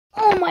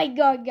my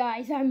god,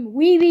 guys, I'm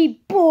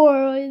really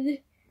bored.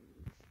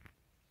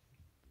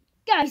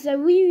 Guys,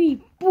 I'm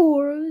really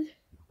bored.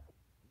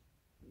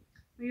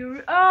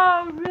 You're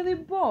really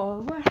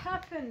bored. What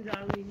happened,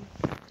 darling?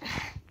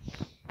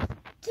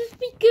 Just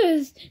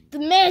because the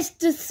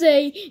master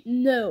say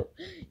no,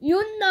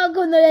 you're not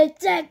gonna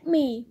attack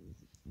me.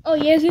 Oh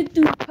yes, you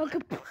do. Okay.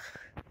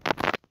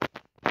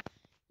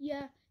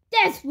 Yeah,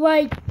 that's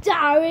right,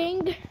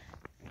 darling.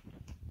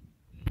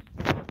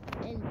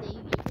 And there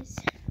it is.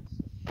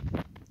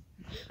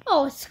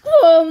 Oh,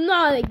 squirrel,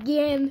 not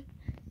again.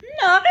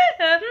 Not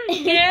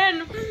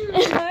again.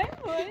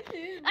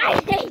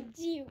 I hate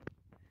you.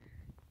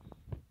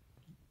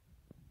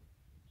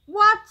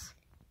 What?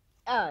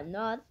 Oh,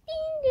 nothing.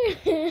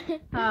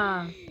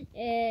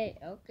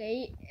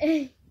 Okay.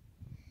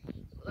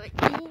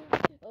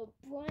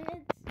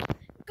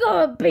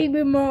 Go to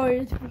Baby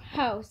Mario's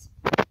house.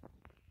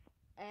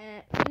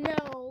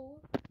 No.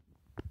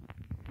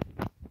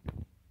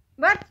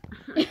 What?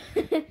 You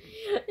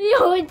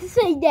don't want to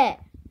say that.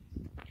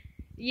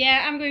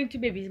 Yeah, I'm going to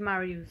Baby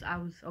Mario's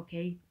house,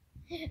 okay?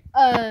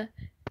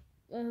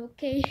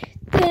 Okay.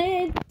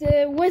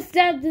 What's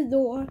at the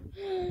door?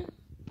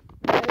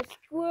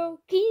 Squirrel,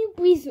 can you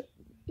please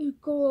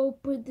go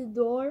open the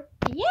door?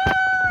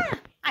 Yeah!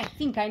 I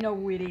think I know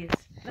who it is.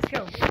 Let's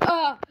go.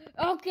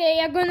 Okay,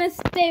 I'm gonna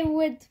stay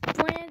with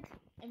Brent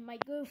and my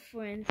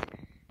girlfriend.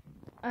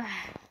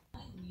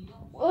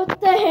 What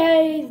the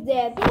hell is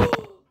that?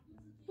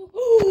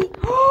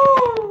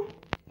 Oh,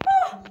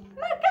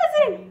 my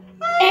cousin!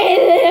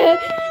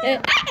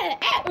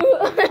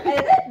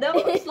 That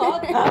was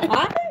sloth.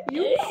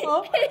 You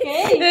okay?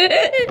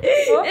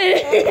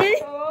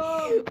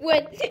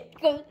 What?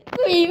 Go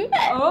scream.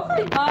 Oh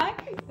my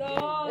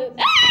god.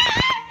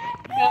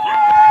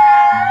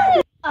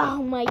 Oh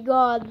my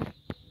god.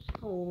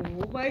 Oh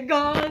my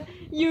god.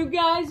 You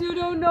guys who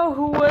don't know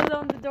who was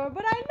on the door,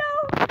 but I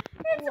know.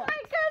 It's What?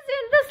 my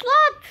cousin, the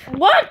sloth.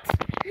 What?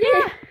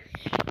 Yeah.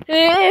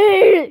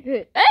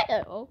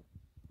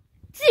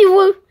 See,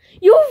 well,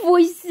 your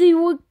voice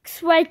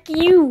looks like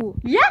you.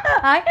 Yeah,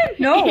 I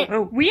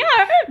know. We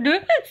are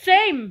the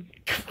same.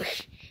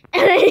 Rich.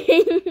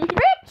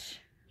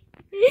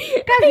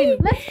 Cousin,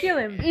 let's kill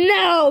him.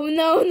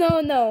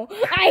 No.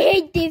 I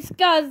hate this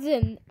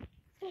cousin.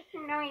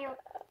 No, you.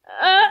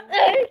 I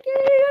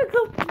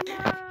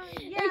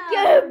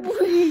can't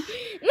breathe.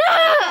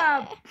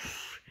 No!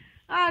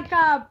 Don't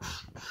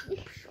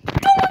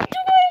Don't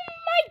do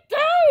my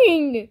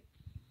thing.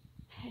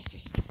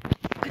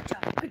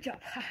 Good job.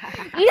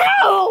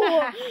 No!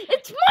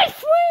 It's my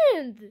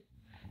friend.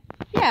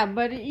 Yeah,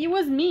 but he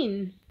was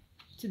mean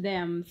to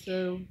them,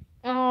 so.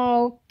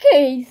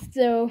 Okay,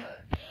 so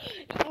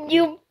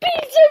you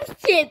piece of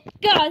shit,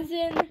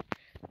 cousin.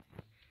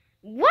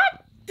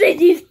 What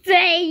did you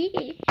say?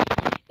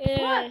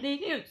 What did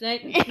you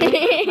say?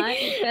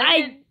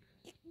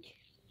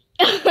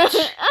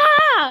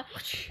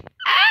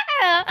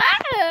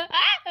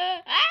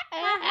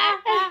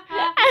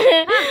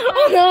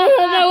 Oh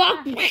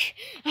no.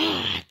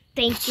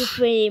 Thank you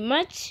very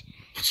much.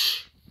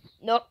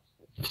 No.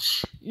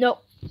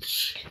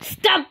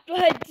 Stop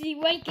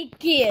hunting like a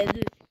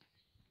kid.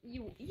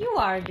 You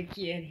are the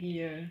kid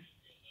here.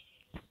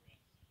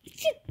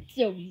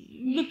 So,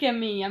 Look at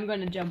me, I'm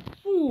gonna jump.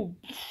 Ooh.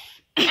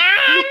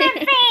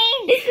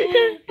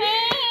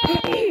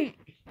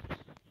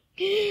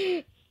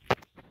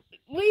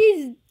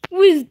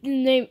 What's the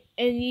name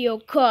of your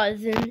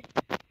cousin?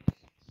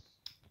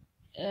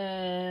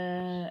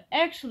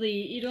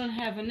 Actually, you don't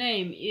have a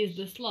name. Is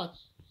the slot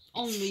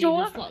only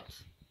Sure. the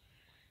slot?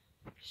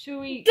 Should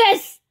we?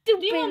 That's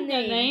stupid Do you want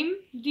name. a name?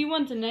 Do you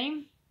want a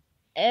name?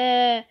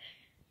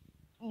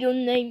 Your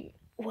name.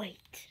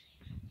 Wait.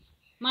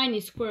 Mine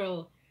is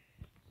Squirrel.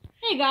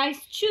 Hey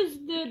guys, choose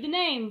the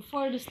name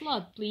for the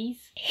slot,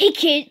 please. Hey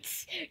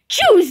kids,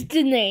 choose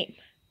the name.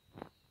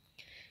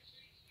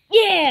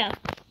 Yeah.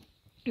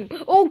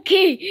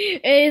 Okay.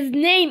 His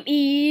name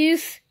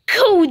is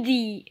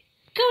Cody.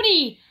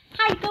 Cody.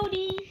 Hi,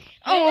 Cody.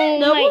 Oh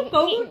Hello, my.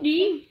 Cody.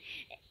 Cody.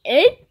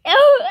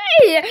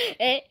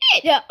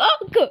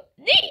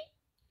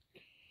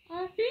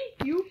 I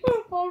think you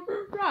are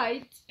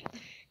right.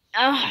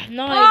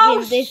 Not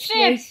again this shit!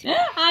 place.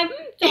 I'm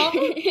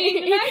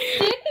talking like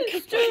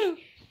this too.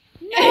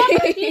 No,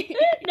 it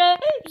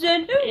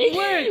doesn't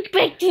work.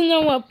 Back to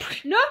normal.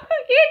 No,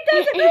 it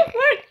doesn't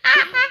work.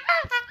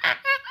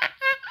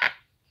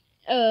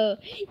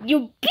 You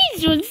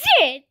piece of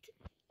shit.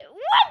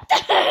 What the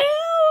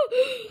hell?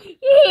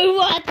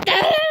 What the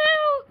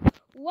hell?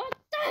 What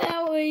the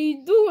hell are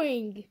you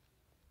doing?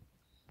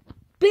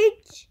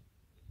 Bitch.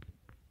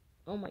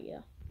 Oh my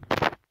god.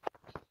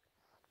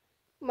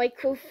 My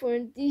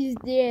girlfriend is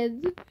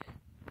dead.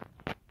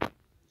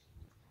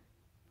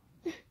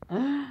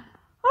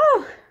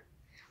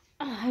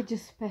 I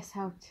just passed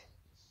out.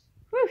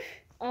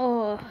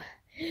 Oh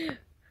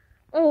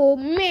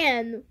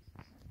man.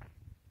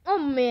 Oh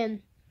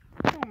man.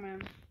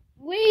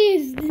 Where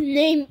is the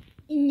name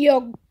in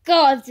your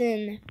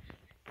cousin?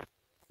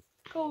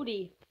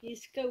 Cody.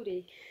 He's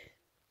Cody.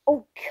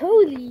 Oh,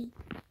 Cody.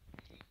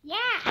 Yeah,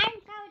 I'm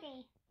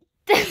Cody.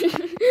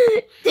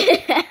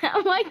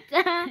 Oh my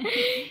god.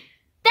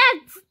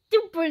 That's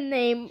super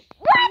name.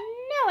 What?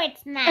 No,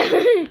 it's not.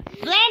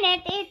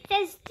 Planet, it's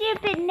a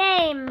stupid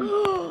name.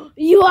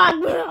 You are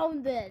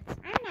grounded.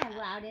 I'm not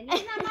grounded.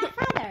 He's not my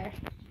father.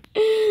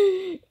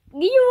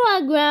 You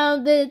are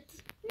grounded.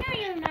 No,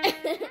 you're not.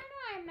 No,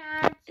 I'm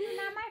not. You're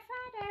not my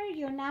father.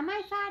 You're not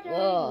my father.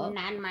 Whoa. You're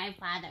not my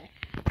father.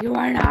 You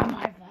are not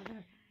my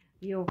father.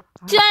 You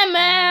are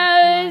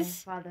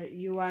James! not my father.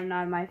 You are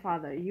not my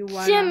father. You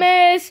are not.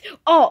 James!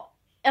 Oh,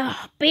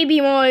 baby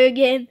boy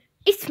again.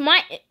 It's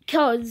my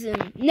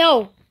cousin.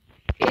 No.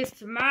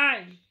 It's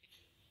mine.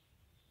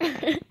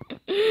 Hey,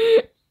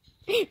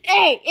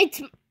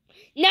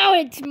 now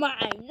it's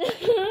mine.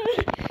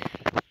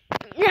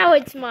 Now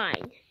it's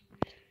mine.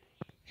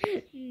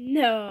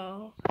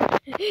 No.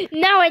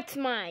 Now it's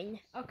mine.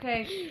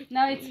 Okay,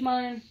 now it's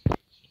mine.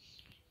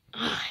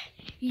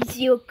 He's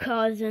your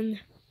cousin.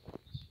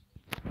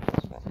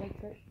 Oh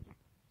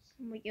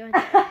my god.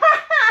 What?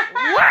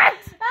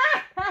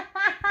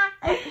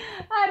 I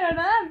don't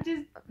know. I'm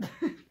just.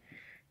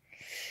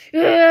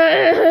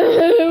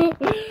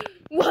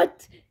 What are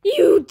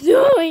you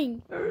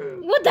doing?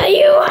 What are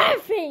you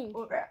laughing?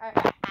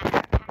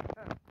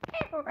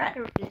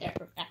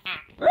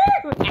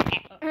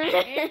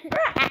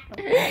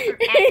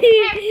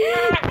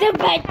 The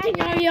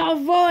biting of your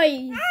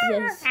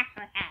voices.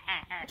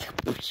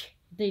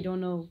 They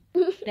don't know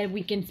that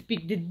we can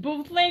speak the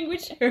both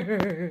language.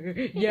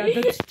 Yeah,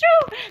 that's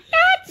true.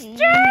 That's true.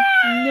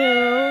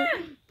 No,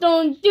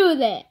 don't do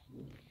that.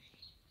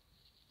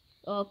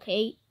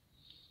 Okay.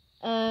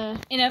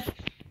 Enough.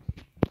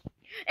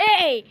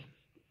 Hey,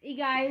 Hey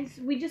guys,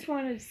 we just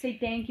want to say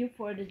thank you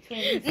for the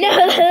 27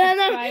 No.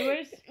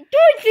 subscribers.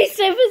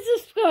 27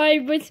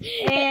 subscribers.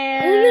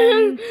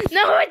 And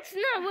No, it's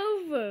not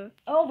over.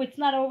 oh, it's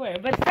not over,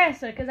 but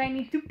faster because I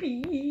need to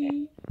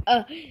pee.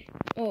 Oh,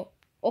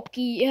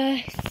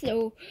 okay,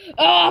 so,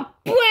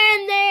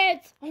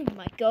 Planet! Oh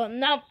my god,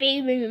 now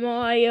Baby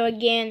Mario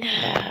again.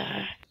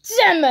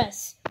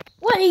 Samus,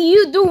 what are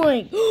you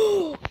doing?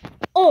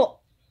 Oh,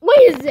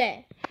 what is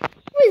that?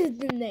 What is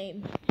the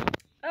name?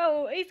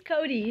 Oh, it's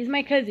Cody. He's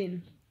my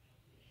cousin.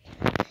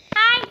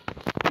 Hi.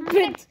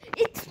 But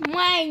it's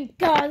my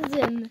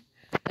cousin.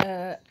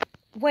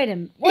 Wait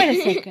a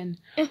second.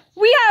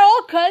 We are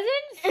all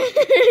cousins?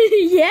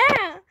 Yeah.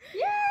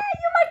 Yeah,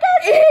 you're my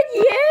cousin.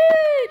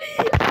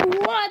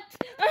 Yeah. What?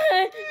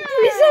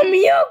 Please, I'm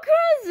your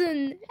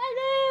cousin.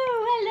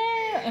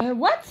 Hello.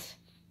 What?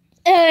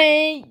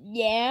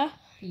 Yeah.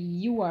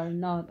 You are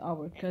not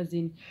our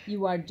cousin.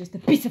 You are just a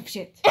piece of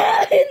shit.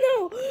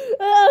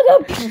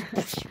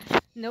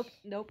 No.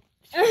 Nope.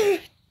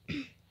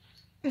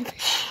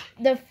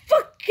 The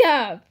fuck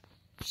up.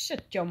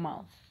 Shut your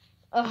mouth.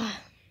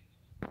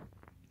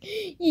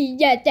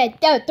 Yeah,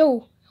 that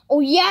too. Oh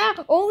yeah,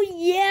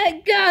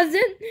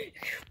 cousin.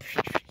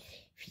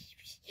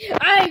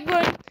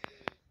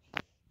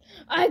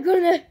 I'm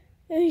gonna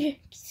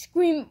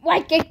scream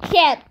like a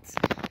cat.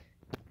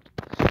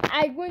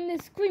 I'm gonna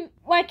scream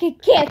like a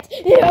cat.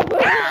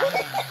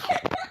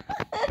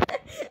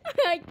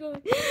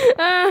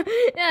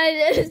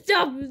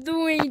 Stop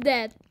doing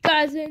that,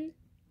 cousin.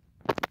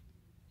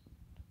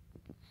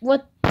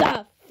 What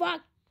the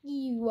fuck do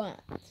you want?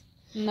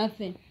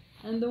 Nothing.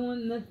 I don't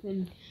want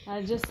nothing.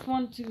 I just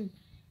want to.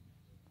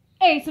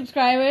 Hey,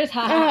 subscribers!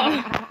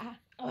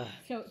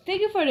 So,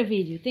 thank you for the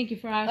video. Thank you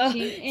for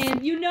watching.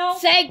 And you know,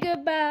 Say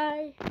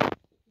goodbye.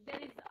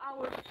 that is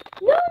our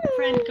No.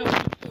 friend Cody.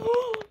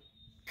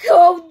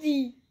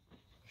 Cody.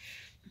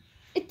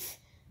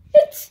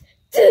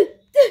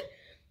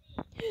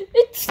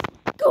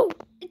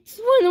 It's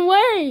one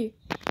away.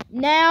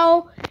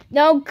 Now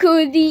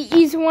Cody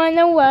is one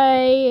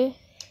away.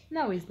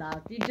 No, he's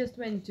not. He just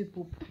went to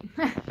poop.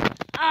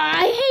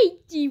 I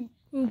hate you,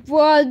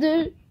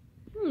 brother.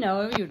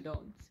 No, you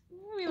don't.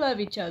 We love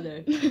each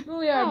other.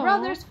 We are Aw.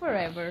 brothers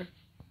forever.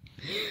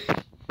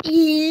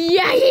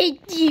 Yeah, I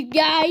hate you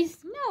guys.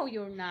 No,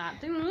 you're not.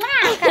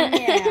 Come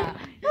here.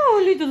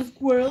 Oh, little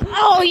squirrel.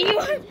 Oh, you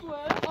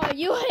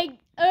hate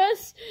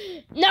us.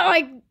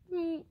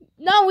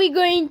 Now we're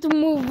going to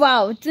move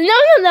out. No,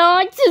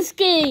 I'm just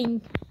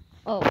kidding.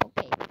 Oh,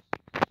 okay.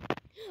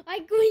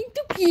 I'm going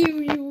to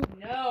kill you.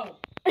 No.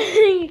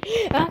 Okay.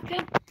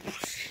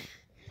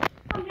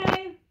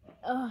 Okay.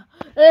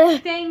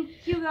 Thank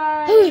you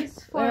Well, guys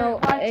for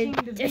watching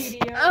the just-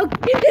 video.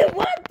 Okay,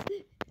 what?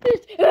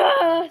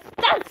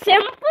 Está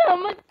sempre a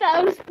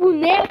matar os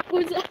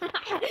bonecos.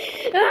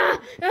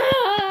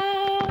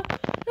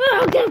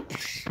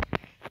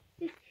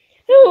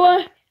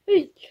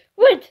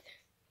 Wait,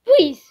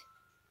 please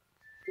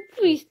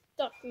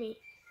stop me.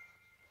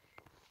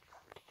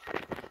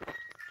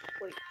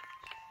 Wait.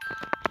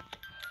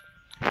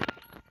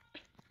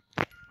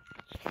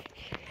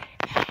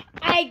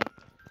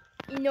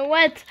 You know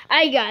what?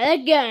 I got a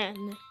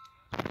gun.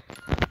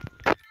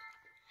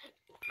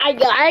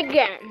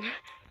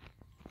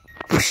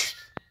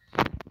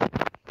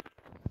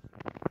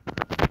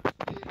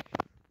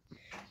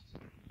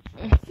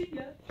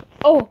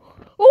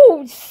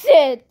 Oh,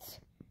 shit.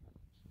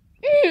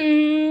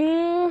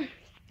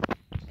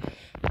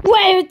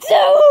 Wait, it's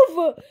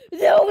over.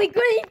 No, we're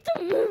going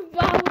to move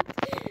out.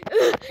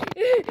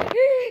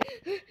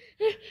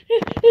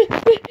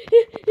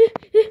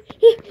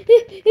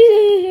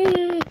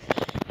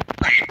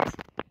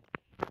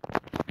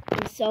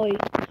 I'm sorry.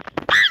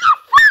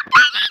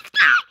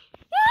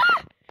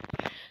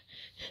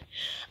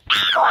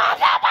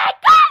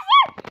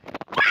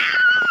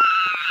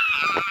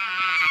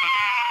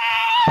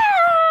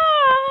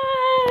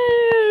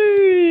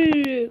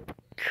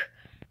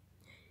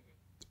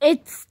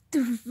 It's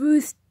the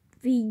first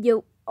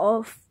video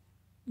of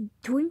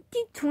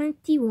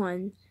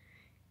 2021.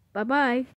 Bye bye.